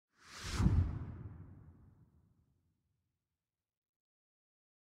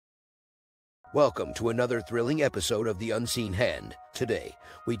Welcome to another thrilling episode of The Unseen Hand. Today,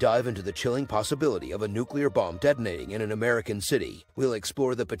 we dive into the chilling possibility of a nuclear bomb detonating in an American city. We'll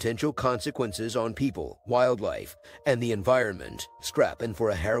explore the potential consequences on people, wildlife, and the environment. Strap in for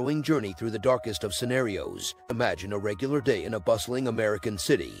a harrowing journey through the darkest of scenarios. Imagine a regular day in a bustling American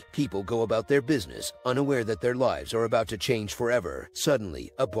city. People go about their business, unaware that their lives are about to change forever.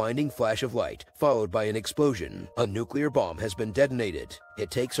 Suddenly, a blinding flash of light, followed by an explosion. A nuclear bomb has been detonated.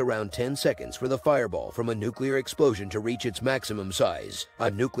 It takes around 10 seconds for the fireball from a nuclear explosion to reach its maximum size.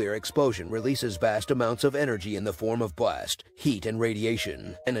 A nuclear explosion releases vast amounts of energy in the form of blast, heat, and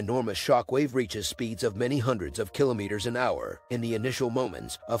radiation. An enormous shockwave reaches speeds of many hundreds of kilometers an hour. In the initial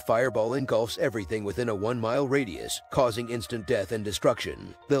moments, a fireball engulfs everything within a 1-mile radius, causing instant death and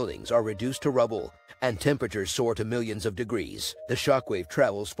destruction. Buildings are reduced to rubble, and temperatures soar to millions of degrees. The shockwave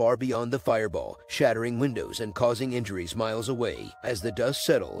travels far beyond the fireball, shattering windows and causing injuries miles away. As the dust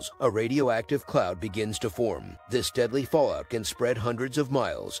settles, a radioactive cloud begins to form. This deadly fallout can spread hundreds of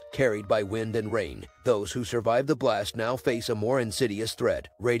miles, carried by wind and rain. Those who survive the blast now face a more insidious threat: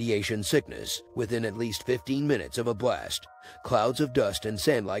 radiation sickness. Within at least 15 minutes of a blast, clouds of dust and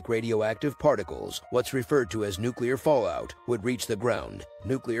sand-like radioactive particles, what's referred to as nuclear fallout, would reach the ground.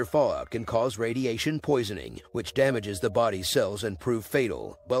 Nuclear fallout can cause radiation poisoning, which damages the body's cells and prove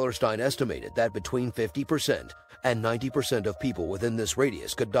fatal. Wellerstein estimated that between 50% and 90% of people within this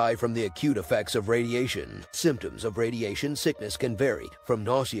radius could die from the acute effects of radiation. Symptoms of radiation sickness can vary from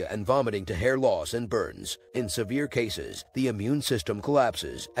nausea and vomiting to hair loss and burns. In severe cases, the immune system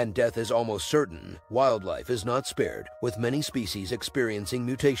collapses and death is almost certain. Wildlife is not spared, with many species experiencing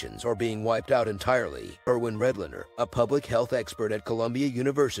mutations or being wiped out entirely. Erwin Redliner, a public health expert at Columbia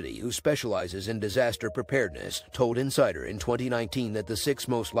University who specializes in disaster preparedness, told Insider in 2019 that the 6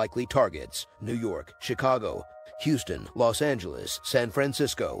 most likely targets, New York, Chicago, Houston, Los Angeles, San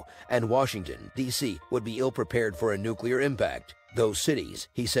Francisco, and Washington, D.C., would be ill-prepared for a nuclear impact. Those cities,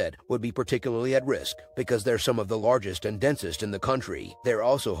 he said, would be particularly at risk because they're some of the largest and densest in the country. They're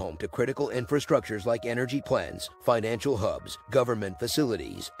also home to critical infrastructures like energy plants, financial hubs, government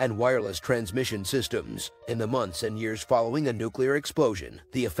facilities, and wireless transmission systems. In the months and years following a nuclear explosion,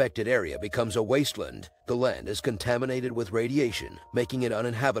 the affected area becomes a wasteland. The land is contaminated with radiation, making it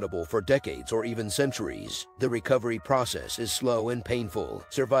uninhabitable for decades or even centuries. The recovery process is slow and painful.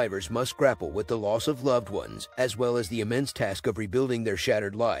 Survivors must grapple with the loss of loved ones, as well as the immense task of rebuilding their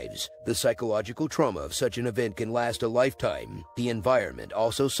shattered lives. The psychological trauma of such an event can last a lifetime. The environment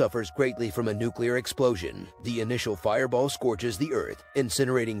also suffers greatly from a nuclear explosion. The initial fireball scorches the earth,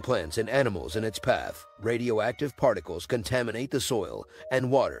 incinerating plants and animals in its path. Radioactive particles contaminate the soil and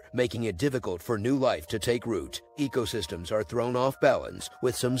water, making it difficult for new life to take root. Ecosystems are thrown off balance,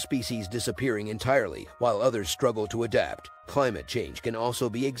 with some species disappearing entirely while others struggle to adapt. Climate change can also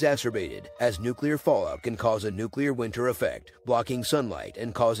be exacerbated, as nuclear fallout can cause a nuclear winter effect, blocking sunlight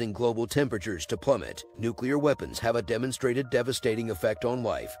and causing global temperatures to plummet. Nuclear weapons have a demonstrated devastating effect on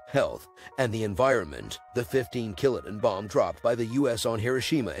life, health, and the environment. The 15-kiloton bomb dropped by the U.S. on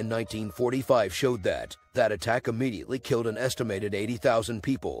Hiroshima in 1945 showed that attack immediately killed an estimated 80,000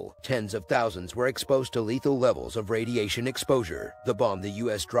 people. Tens of thousands were exposed to lethal levels of radiation exposure. The bomb the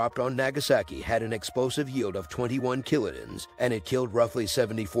U.S. dropped on Nagasaki had an explosive yield of 21 kilotons, and it killed roughly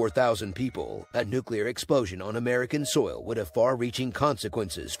 74,000 people. A nuclear explosion on American soil would have far-reaching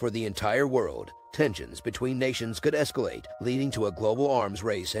consequences for the entire world. Tensions between nations could escalate, leading to a global arms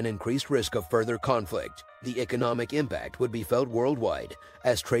race and increased risk of further conflict. The economic impact would be felt worldwide,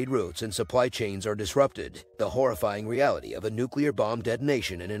 as trade routes and supply chains are disrupted. The horrifying reality of a nuclear bomb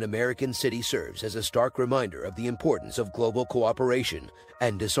detonation in an American city serves as a stark reminder of the importance of global cooperation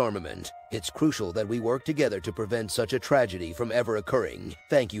and disarmament. It's crucial that we work together to prevent such a tragedy from ever occurring.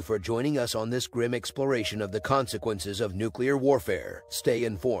 Thank you for joining us on this grim exploration of the consequences of nuclear warfare. Stay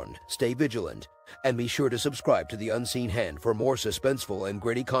informed, stay vigilant, and be sure to subscribe to The Unseen Hand for more suspenseful and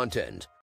gritty content.